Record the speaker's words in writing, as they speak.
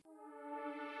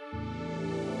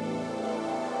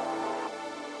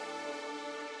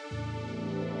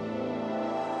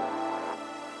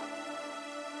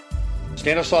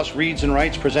Stanislaus Reads and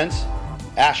Writes presents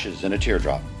Ashes in a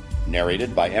Teardrop,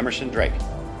 narrated by Emerson Drake.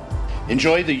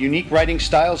 Enjoy the unique writing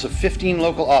styles of 15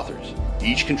 local authors,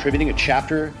 each contributing a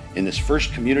chapter in this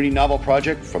first community novel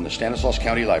project from the Stanislaus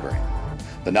County Library.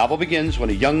 The novel begins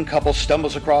when a young couple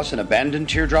stumbles across an abandoned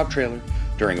teardrop trailer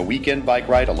during a weekend bike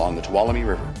ride along the Tuolumne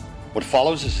River. What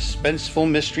follows is a suspenseful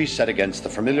mystery set against the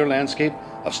familiar landscape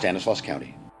of Stanislaus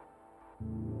County.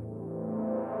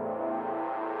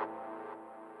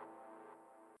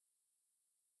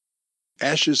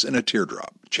 Ashes in a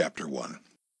Teardrop, Chapter 1.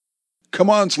 "Come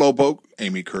on, Slowpoke,"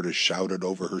 Amy Curtis shouted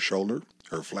over her shoulder,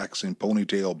 her flaxen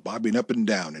ponytail bobbing up and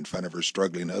down in front of her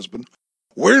struggling husband.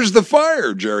 "Where's the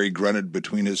fire?" Jerry grunted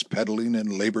between his pedaling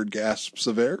and labored gasps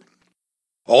of air.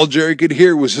 All Jerry could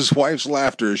hear was his wife's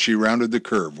laughter as she rounded the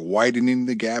curve, widening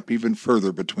the gap even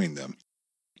further between them.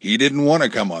 He didn't want to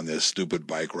come on this stupid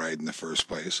bike ride in the first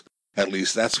place. At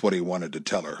least that's what he wanted to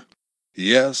tell her.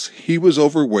 Yes, he was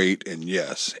overweight, and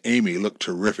yes, Amy looked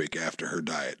terrific after her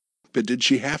diet. But did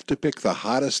she have to pick the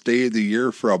hottest day of the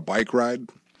year for a bike ride?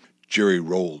 Jerry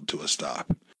rolled to a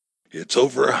stop. "It's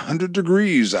over 100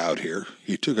 degrees out here."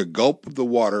 He took a gulp of the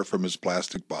water from his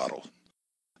plastic bottle.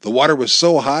 The water was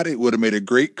so hot it would have made a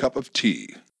great cup of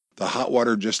tea. The hot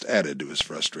water just added to his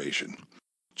frustration.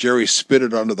 Jerry spit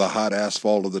it onto the hot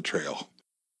asphalt of the trail.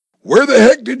 "Where the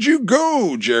heck did you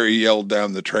go?" Jerry yelled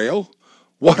down the trail.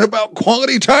 "What about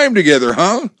quality time together,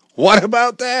 huh? What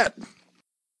about that?"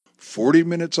 40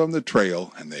 minutes on the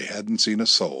trail, and they hadn't seen a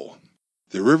soul.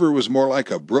 The river was more like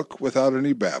a brook without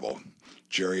any babble.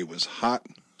 Jerry was hot,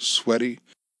 sweaty,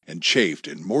 and chafed,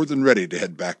 and more than ready to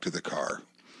head back to the car.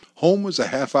 Home was a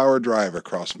half-hour drive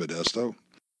across Modesto.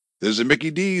 "There's a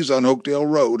Mickey D's on Oakdale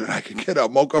Road, and I can get a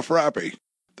mocha frappe."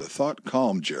 The thought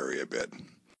calmed Jerry a bit.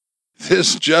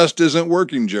 "This just isn't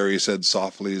working," Jerry said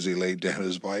softly as he laid down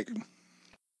his bike.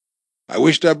 "I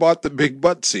wished I bought the big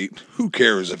butt seat. Who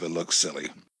cares if it looks silly?"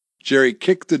 Jerry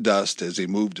kicked the dust as he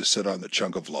moved to sit on the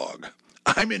chunk of log.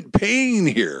 "I'm in pain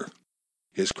here."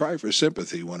 His cry for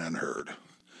sympathy went unheard.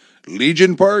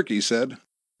 "Legion Park," he said.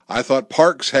 "I thought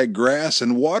parks had grass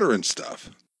and water and stuff.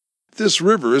 This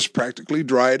river is practically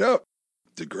dried up.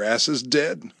 The grass is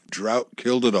dead. Drought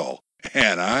killed it all.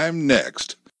 And I'm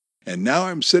next. And now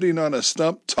I'm sitting on a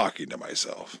stump talking to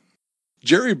myself."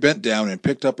 Jerry bent down and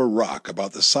picked up a rock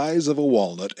about the size of a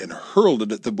walnut and hurled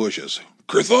it at the bushes.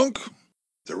 Kerthunk!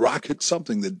 The rock hit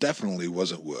something that definitely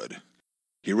wasn't wood.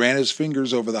 He ran his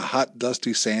fingers over the hot,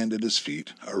 dusty sand at his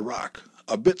feet. A rock,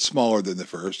 a bit smaller than the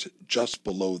first, just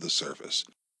below the surface.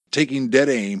 Taking dead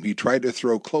aim, he tried to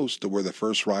throw close to where the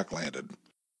first rock landed.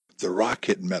 The rock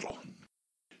hit metal.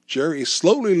 Jerry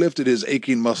slowly lifted his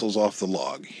aching muscles off the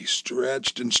log. He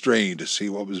stretched and strained to see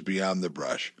what was beyond the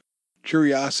brush.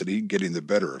 Curiosity getting the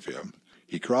better of him,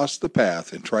 he crossed the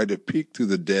path and tried to peek through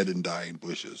the dead and dying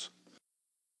bushes.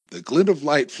 The glint of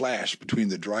light flashed between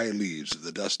the dry leaves of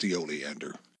the dusty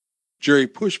oleander. Jerry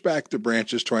pushed back the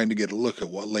branches, trying to get a look at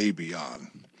what lay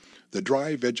beyond. The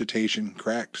dry vegetation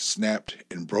cracked, snapped,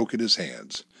 and broke in his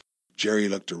hands. Jerry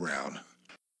looked around.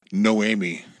 No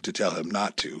Amy to tell him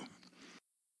not to.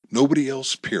 Nobody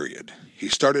else, period. He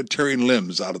started tearing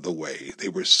limbs out of the way. They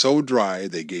were so dry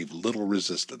they gave little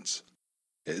resistance.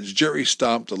 As Jerry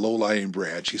stomped a low-lying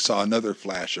branch, he saw another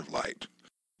flash of light.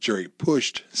 Jerry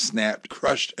pushed, snapped,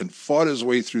 crushed, and fought his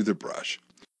way through the brush.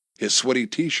 His sweaty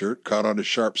T-shirt caught on a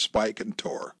sharp spike and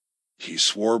tore. He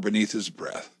swore beneath his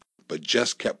breath, but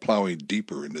just kept plowing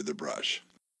deeper into the brush.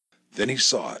 Then he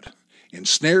saw it.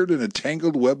 Ensnared in a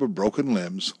tangled web of broken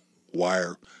limbs,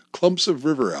 wire, clumps of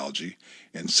river algae,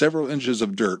 and several inches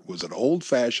of dirt was an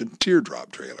old-fashioned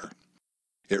teardrop trailer.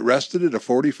 It rested at a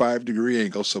 45-degree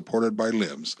angle supported by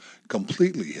limbs,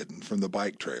 completely hidden from the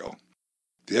bike trail.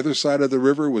 The other side of the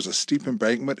river was a steep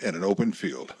embankment and an open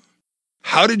field.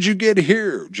 "How did you get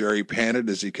here?" Jerry panted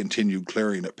as he continued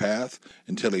clearing a path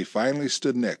until he finally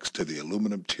stood next to the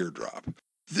aluminum teardrop.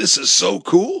 "This is so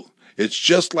cool! It's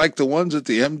just like the ones at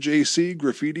the MJC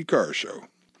Graffiti Car Show."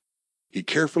 He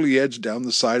carefully edged down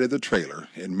the side of the trailer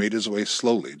and made his way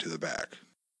slowly to the back.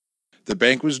 The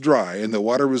bank was dry and the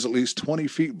water was at least 20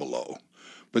 feet below,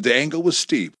 but the angle was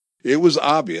steep. It was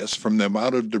obvious from the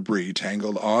amount of debris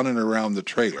tangled on and around the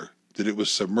trailer that it was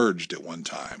submerged at one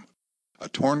time. A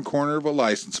torn corner of a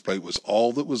license plate was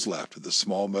all that was left of the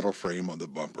small metal frame on the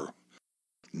bumper.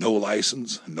 No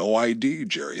license, no ID,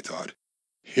 Jerry thought.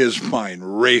 His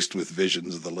mind raced with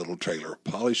visions of the little trailer,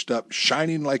 polished up,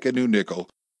 shining like a new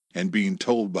nickel, and being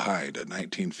towed behind a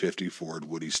 1950 Ford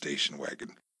Woody station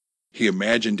wagon. He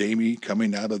imagined Amy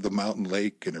coming out of the mountain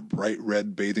lake in a bright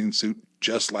red bathing suit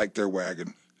just like their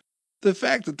wagon. The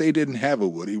fact that they didn't have a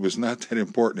Woody was not that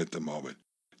important at the moment.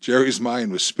 Jerry's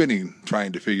mind was spinning,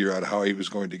 trying to figure out how he was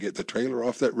going to get the trailer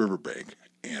off that riverbank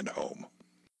and home.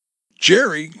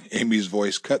 Jerry! Amy's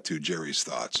voice cut through Jerry's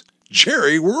thoughts.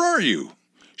 Jerry, where are you?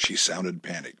 She sounded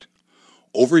panicked.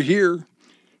 Over here,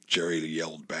 Jerry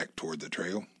yelled back toward the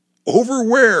trail. Over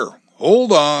where?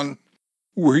 Hold on.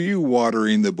 Were you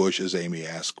watering the bushes? Amy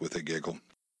asked with a giggle.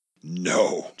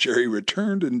 No, Jerry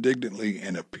returned indignantly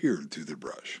and appeared through the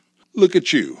brush. Look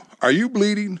at you. Are you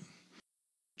bleeding?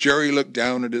 Jerry looked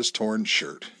down at his torn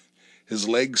shirt. His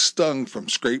legs stung from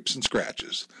scrapes and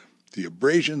scratches. The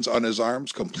abrasions on his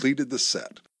arms completed the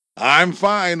set. I'm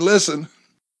fine, listen.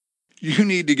 You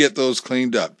need to get those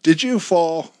cleaned up. Did you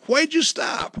fall? Why'd you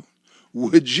stop?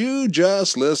 Would you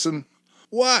just listen?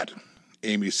 What?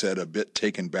 Amy said, a bit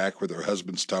taken back with her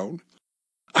husband's tone.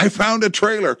 I found a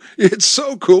trailer. It's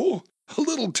so cool. A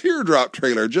little teardrop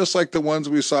trailer, just like the ones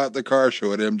we saw at the car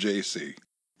show at MJC.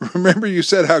 Remember you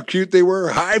said how cute they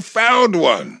were? I found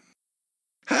one.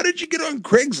 How did you get on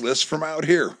Craigslist from out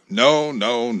here?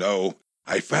 No.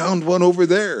 I found one over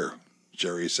there,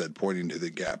 Jerry said, pointing to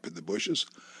the gap in the bushes.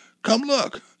 Come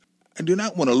look. I do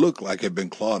not want to look like I've been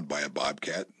clawed by a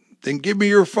bobcat. Then give me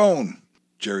your phone,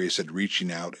 Jerry said,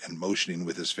 reaching out and motioning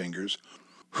with his fingers.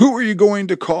 Who are you going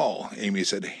to call? Amy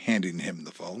said, handing him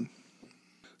the phone.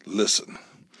 Listen.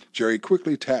 Jerry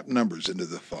quickly tapped numbers into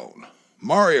the phone.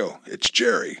 Mario, it's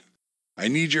Jerry. I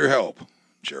need your help.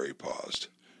 Jerry paused.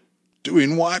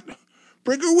 Doing what?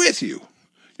 Bring her with you.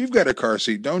 You've got a car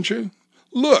seat, don't you?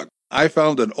 Look, I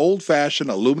found an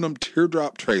old-fashioned aluminum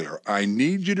teardrop trailer. I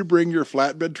need you to bring your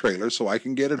flatbed trailer so I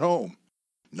can get it home.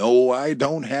 No, I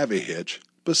don't have a hitch.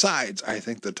 Besides, I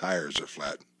think the tires are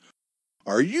flat.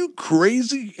 Are you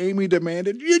crazy? Amy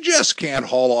demanded. You just can't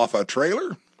haul off a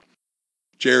trailer.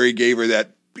 Jerry gave her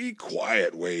that be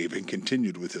quiet wave and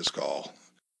continued with his call.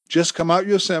 Just come out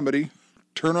Yosemite,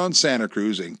 turn on Santa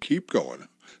Cruz, and keep going.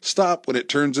 Stop when it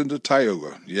turns into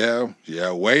Tioga.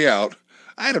 Yeah, way out.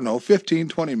 I don't know, 15,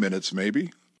 20 minutes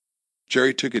maybe.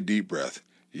 Jerry took a deep breath.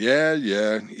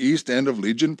 Yeah, east end of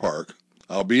Legion Park.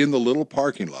 I'll be in the little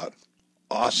parking lot.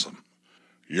 Awesome.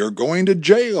 You're going to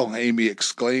jail, Amy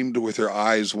exclaimed with her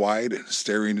eyes wide,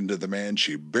 staring into the man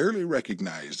she barely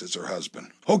recognized as her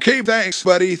husband. Okay, thanks,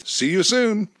 buddy. See you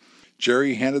soon.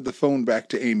 Jerry handed the phone back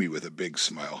to Amy with a big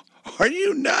smile. Are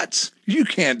you nuts? You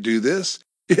can't do this.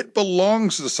 It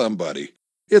belongs to somebody.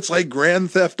 It's like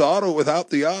Grand Theft Auto without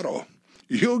the auto.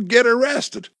 You'll get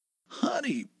arrested.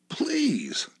 Honey,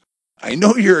 please. I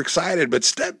know you're excited, but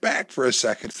step back for a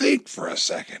second. Think for a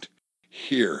second.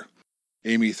 Here.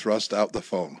 Amy thrust out the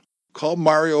phone. Call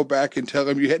Mario back and tell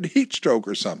him you had heat stroke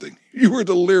or something. You were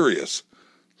delirious.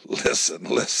 Listen.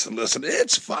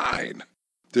 It's fine.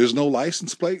 There's no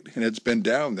license plate, and it's been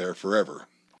down there forever.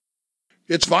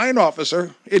 It's fine,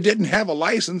 officer. It didn't have a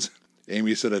license,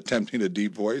 Amy said, attempting a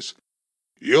deep voice.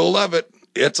 You'll love it.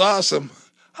 It's awesome.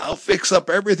 I'll fix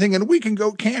up everything and we can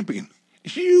go camping.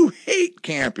 You hate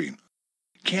camping.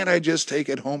 Can't I just take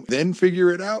it home, then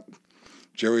figure it out?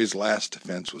 Jerry's last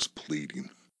defense was pleading.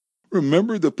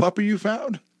 Remember the puppy you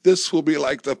found? This will be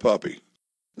like the puppy.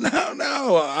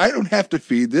 No, I don't have to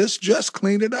feed this. Just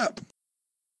clean it up.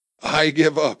 I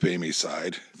give up, Amy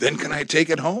sighed. Then can I take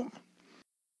it home?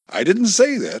 I didn't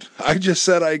say that. I just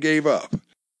said I gave up.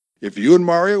 If you and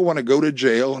Mario want to go to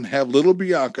jail and have little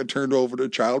Bianca turned over to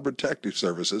Child Protective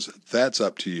Services, that's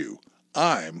up to you.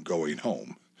 I'm going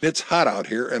home. It's hot out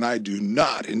here, and I do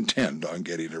not intend on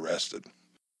getting arrested.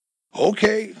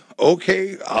 Okay,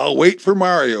 I'll wait for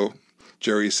Mario,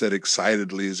 Jerry said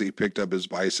excitedly as he picked up his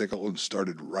bicycle and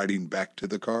started riding back to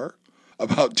the car.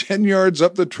 About 10 yards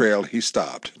up the trail, he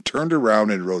stopped, turned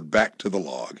around, and rode back to the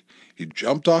log. He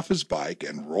jumped off his bike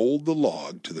and rolled the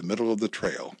log to the middle of the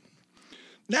trail.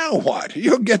 Now what?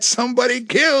 You'll get somebody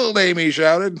killed, Amy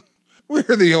shouted.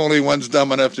 We're the only ones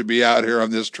dumb enough to be out here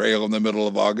on this trail in the middle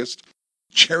of August.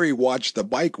 Jerry watched the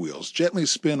bike wheels gently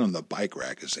spin on the bike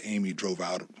rack as Amy drove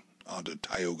out onto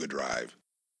Tioga Drive.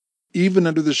 Even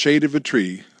under the shade of a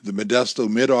tree, the Modesto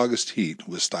mid-August heat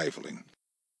was stifling.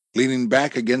 Leaning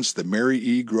back against the Mary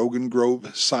E. Grogan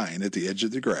Grove sign at the edge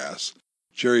of the grass,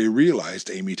 Jerry realized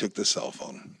Amy took the cell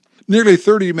phone. Nearly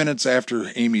 30 minutes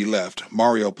after Amy left,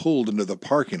 Mario pulled into the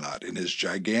parking lot in his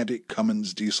gigantic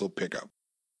Cummins diesel pickup.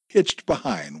 Hitched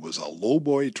behind was a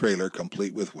lowboy trailer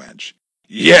complete with winch.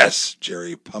 Yes!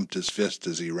 Jerry pumped his fist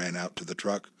as he ran out to the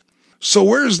truck. So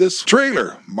where's this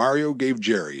trailer? Mario gave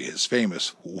Jerry his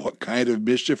famous, "What kind of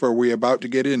mischief are we about to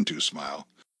get into?" smile.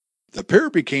 The pair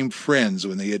became friends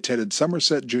when they attended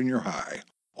Somerset Junior High.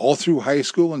 All through high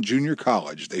school and junior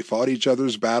college, they fought each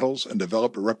other's battles and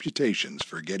developed reputations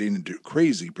for getting into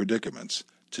crazy predicaments.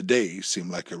 Today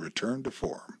seemed like a return to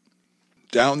form.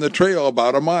 Down the trail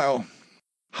about a mile.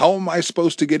 How am I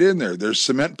supposed to get in there? There's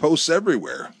cement posts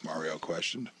everywhere, Mario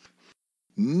questioned.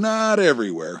 Not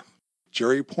everywhere.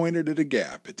 Jerry pointed at a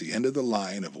gap at the end of the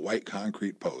line of white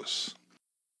concrete posts.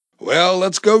 Well,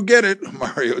 let's go get it,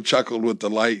 Mario chuckled with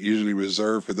delight usually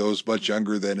reserved for those much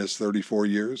younger than his 34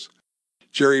 years.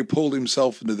 Jerry pulled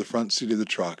himself into the front seat of the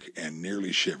truck and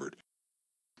nearly shivered.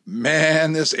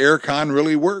 Man, this aircon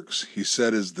really works, he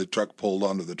said as the truck pulled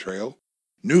onto the trail.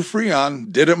 New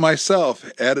Freon, did it myself,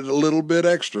 added a little bit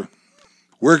extra.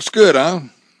 Works good, huh?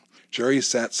 Jerry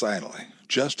sat silently,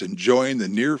 just enjoying the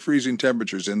near-freezing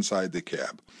temperatures inside the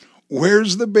cab.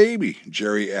 Where's the baby?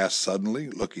 Jerry asked suddenly,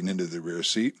 looking into the rear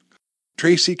seat.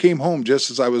 Tracy came home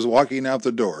just as I was walking out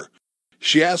the door.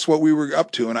 She asked what we were up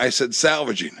to, and I said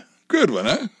salvaging. Good one,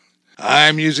 huh?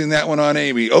 I'm using that one on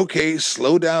Amy. Okay,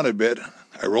 slow down a bit.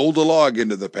 I rolled a log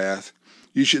into the path.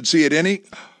 You should see it any...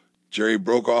 Jerry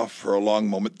broke off for a long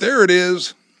moment. There it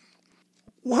is.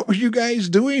 What were you guys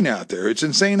doing out there? It's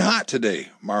insane hot today.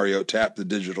 Mario tapped the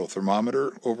digital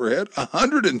thermometer overhead.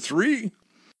 103.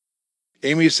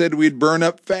 Amy said we'd burn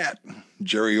up fat.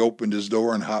 Jerry opened his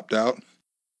door and hopped out.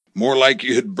 More like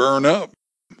you'd burn up.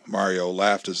 Mario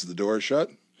laughed as the door shut.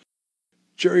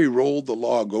 Jerry rolled the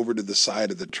log over to the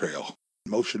side of the trail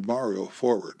and motioned Mario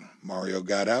forward. Mario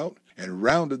got out and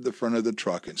rounded the front of the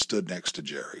truck and stood next to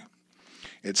Jerry.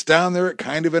 It's down there at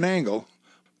kind of an angle.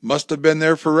 Must have been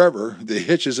there forever. The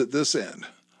hitch is at this end.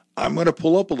 I'm going to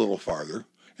pull up a little farther,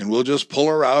 and we'll just pull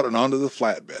her out and onto the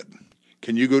flatbed.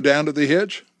 Can you go down to the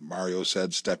hitch? Mario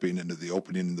said, stepping into the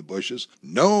opening in the bushes.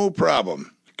 No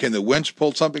problem. Can the winch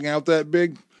pull something out that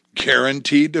big?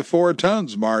 Guaranteed to 4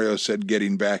 tons, Mario said,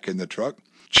 getting back in the truck.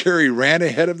 Jerry ran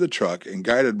ahead of the truck and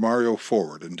guided Mario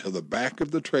forward until the back of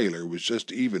the trailer was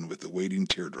just even with the waiting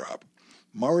teardrop.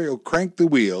 Mario cranked the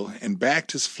wheel and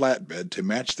backed his flatbed to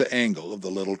match the angle of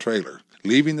the little trailer.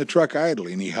 Leaving the truck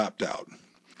idling, he hopped out.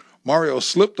 Mario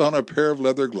slipped on a pair of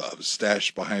leather gloves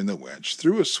stashed behind the winch,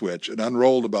 threw a switch, and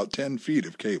unrolled about 10 feet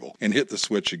of cable, and hit the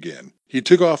switch again. He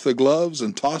took off the gloves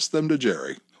and tossed them to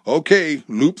Jerry. Okay,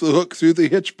 loop the hook through the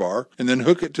hitch bar, and then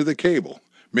hook it to the cable.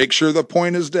 Make sure the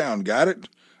point is down, got it?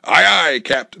 Aye, aye,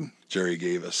 Captain. Jerry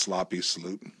gave a sloppy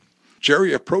salute.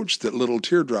 Jerry approached the little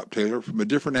teardrop trailer from a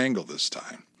different angle this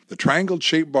time. The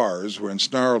triangle-shaped bars were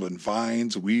ensnarled in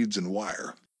vines, weeds, and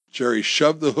wire. Jerry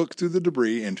shoved the hook through the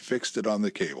debris and fixed it on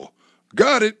the cable.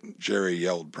 Got it, Jerry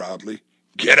yelled proudly.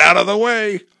 Get out of the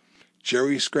way!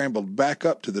 Jerry scrambled back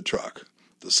up to the truck.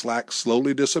 The slack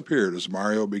slowly disappeared as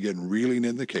Mario began reeling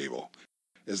in the cable.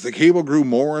 As the cable grew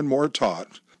more and more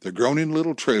taut, the groaning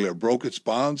little trailer broke its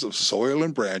bonds of soil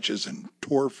and branches and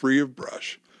tore free of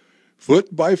brush.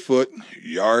 Foot by foot,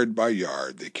 yard by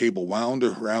yard, the cable wound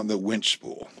around the winch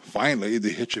spool. Finally, the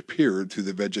hitch appeared through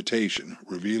the vegetation,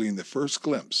 revealing the first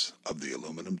glimpse of the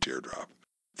aluminum teardrop.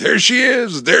 There she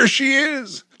is! There she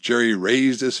is! Jerry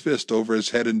raised his fist over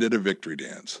his head and did a victory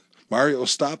dance. Mario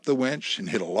stopped the winch and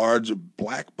hit a large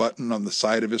black button on the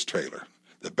side of his trailer.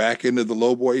 The back end of the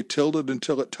lowboy tilted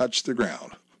until it touched the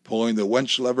ground. Pulling the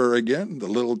winch lever again, the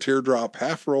little teardrop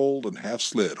half rolled and half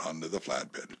slid onto the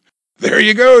flatbed. There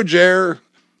you go, Jer!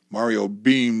 Mario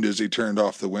beamed as he turned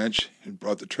off the winch and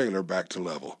brought the trailer back to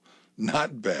level.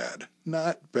 Not bad.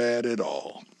 Not bad at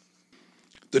all.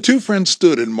 The two friends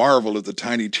stood and marveled at the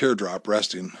tiny teardrop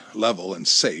resting level and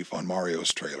safe on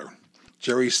Mario's trailer.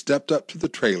 Jerry stepped up to the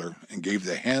trailer and gave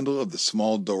the handle of the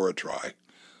small door a try.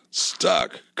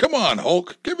 Stuck. Come on,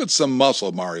 Hulk. Give it some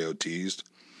muscle, Mario teased.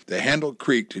 The handle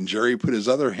creaked and Jerry put his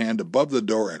other hand above the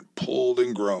door and pulled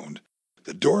and groaned.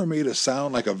 The door made a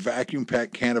sound like a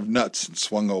vacuum-packed can of nuts and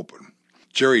swung open.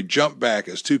 Jerry jumped back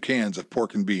as 2 cans of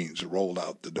pork and beans rolled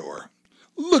out the door.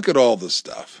 Look at all the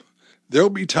stuff. There'll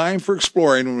be time for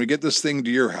exploring when we get this thing to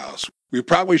your house. We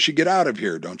probably should get out of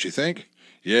here, don't you think?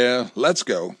 Yeah, let's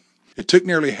go. It took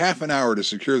nearly half an hour to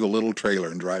secure the little trailer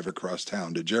and drive across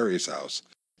town to Jerry's house.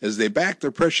 As they backed their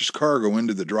precious cargo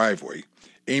into the driveway,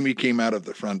 Amy came out of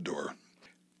the front door.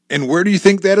 And where do you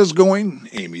think that is going?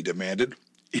 Amy demanded.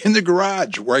 In the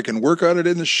garage, where I can work on it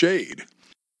in the shade.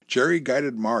 Jerry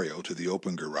guided Mario to the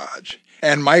open garage.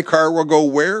 And my car will go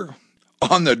where?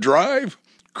 On the drive?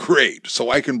 Great, so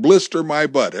I can blister my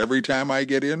butt every time I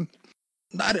get in?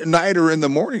 Not at night or in the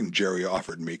morning, Jerry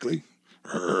offered meekly.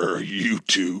 You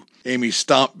two. Amy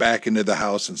stomped back into the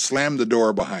house and slammed the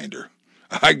door behind her.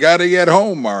 I gotta get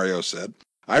home, Mario said.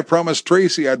 I promised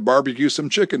Tracy I'd barbecue some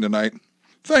chicken tonight.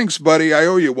 Thanks, buddy, I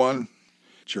owe you one.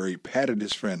 Jerry patted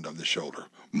his friend on the shoulder.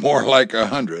 More like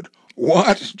 100.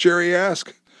 What? Jerry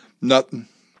asked. Nothing.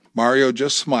 Mario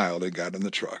just smiled and got in the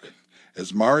truck.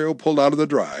 As Mario pulled out of the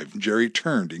drive, Jerry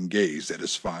turned and gazed at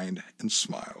his find and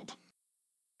smiled.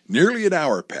 Nearly an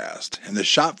hour passed, and the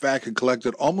shop vac had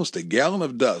collected almost a gallon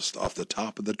of dust off the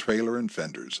top of the trailer and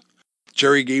fenders.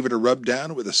 Jerry gave it a rub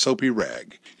down with a soapy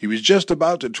rag. He was just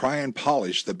about to try and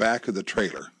polish the back of the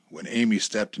trailer when Amy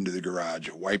stepped into the garage,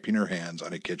 wiping her hands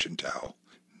on a kitchen towel.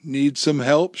 "Need some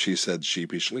help?" she said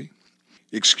sheepishly.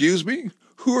 "Excuse me?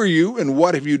 Who are you, and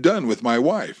what have you done with my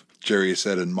wife?" Jerry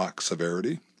said in mock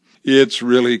severity. "It's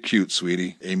really cute,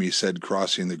 sweetie," Amy said,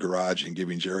 crossing the garage and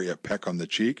giving Jerry a peck on the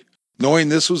cheek, knowing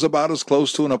this was about as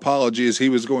close to an apology as he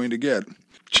was going to get.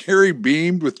 Jerry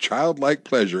beamed with childlike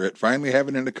pleasure at finally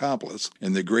having an accomplice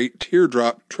in the great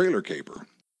teardrop trailer caper.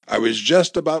 "I was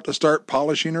just about to start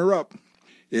polishing her up.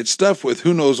 It's stuffed with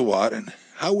who knows what, and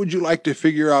how would you like to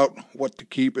figure out what to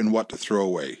keep and what to throw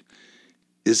away?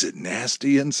 Is it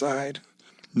nasty inside?"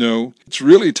 "No, it's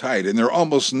really tight, and there's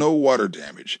almost no water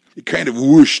damage. It kind of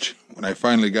whooshed when I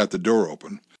finally got the door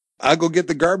open." "I'll go get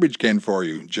the garbage can for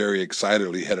you." Jerry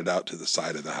excitedly headed out to the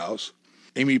side of the house.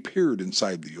 Amy peered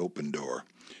inside the open door.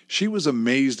 She was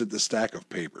amazed at the stack of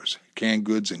papers, canned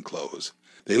goods, and clothes.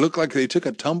 They looked like they took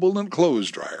a tumble in a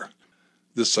clothes dryer.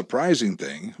 The surprising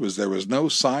thing was there was no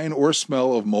sign or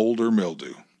smell of mold or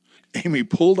mildew. Amy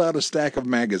pulled out a stack of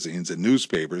magazines and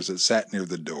newspapers that sat near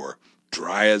the door,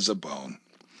 dry as a bone.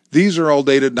 "These are all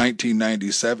dated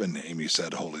 1997, Amy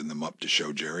said, holding them up to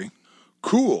show Jerry.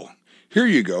 "Cool. Here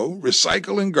you go.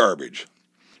 Recycle and garbage."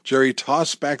 Jerry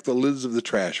tossed back the lids of the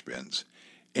trash bins.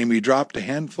 Amy dropped a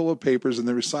handful of papers in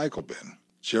the recycle bin.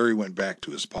 Jerry went back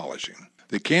to his polishing.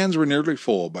 The cans were nearly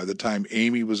full by the time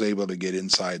Amy was able to get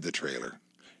inside the trailer.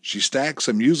 She stacked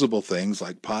some usable things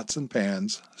like pots and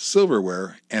pans,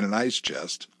 silverware, and an ice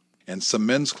chest, and some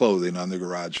men's clothing on the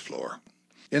garage floor.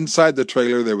 Inside the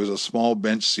trailer there was a small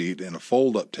bench seat and a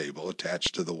fold-up table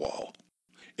attached to the wall.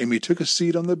 Amy took a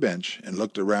seat on the bench and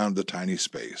looked around the tiny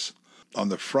space. On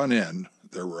the front end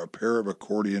there were a pair of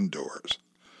accordion doors.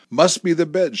 "Must be the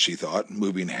bed," she thought,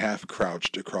 moving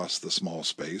half-crouched across the small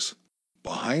space.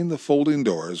 Behind the folding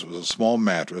doors was a small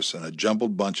mattress and a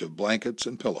jumbled bunch of blankets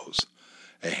and pillows.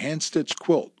 A hand-stitched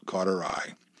quilt caught her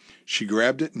eye. She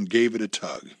grabbed it and gave it a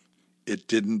tug. It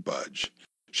didn't budge.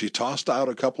 She tossed out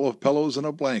a couple of pillows and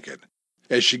a blanket.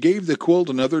 As she gave the quilt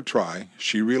another try,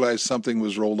 she realized something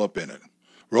was rolled up in it.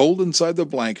 Rolled inside the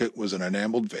blanket was an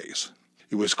enameled vase.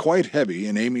 It was quite heavy,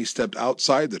 and Amy stepped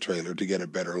outside the trailer to get a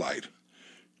better light.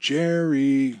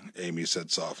 "Jerry," Amy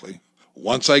said softly.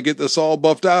 "Once I get this all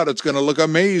buffed out, it's going to look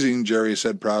amazing," Jerry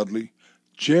said proudly.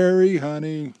 "Jerry,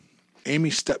 honey."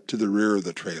 Amy stepped to the rear of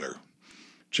the trailer.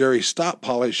 Jerry stopped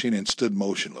polishing and stood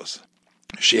motionless.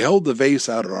 She held the vase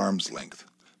out at arm's length.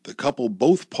 The couple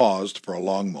both paused for a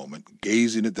long moment,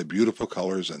 gazing at the beautiful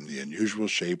colors and the unusual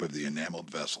shape of the enameled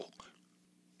vessel.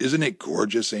 "Isn't it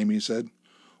gorgeous?" Amy said.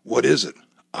 "What is it?"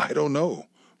 "I don't know,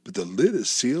 but the lid is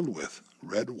sealed with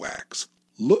red wax.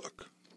 Look."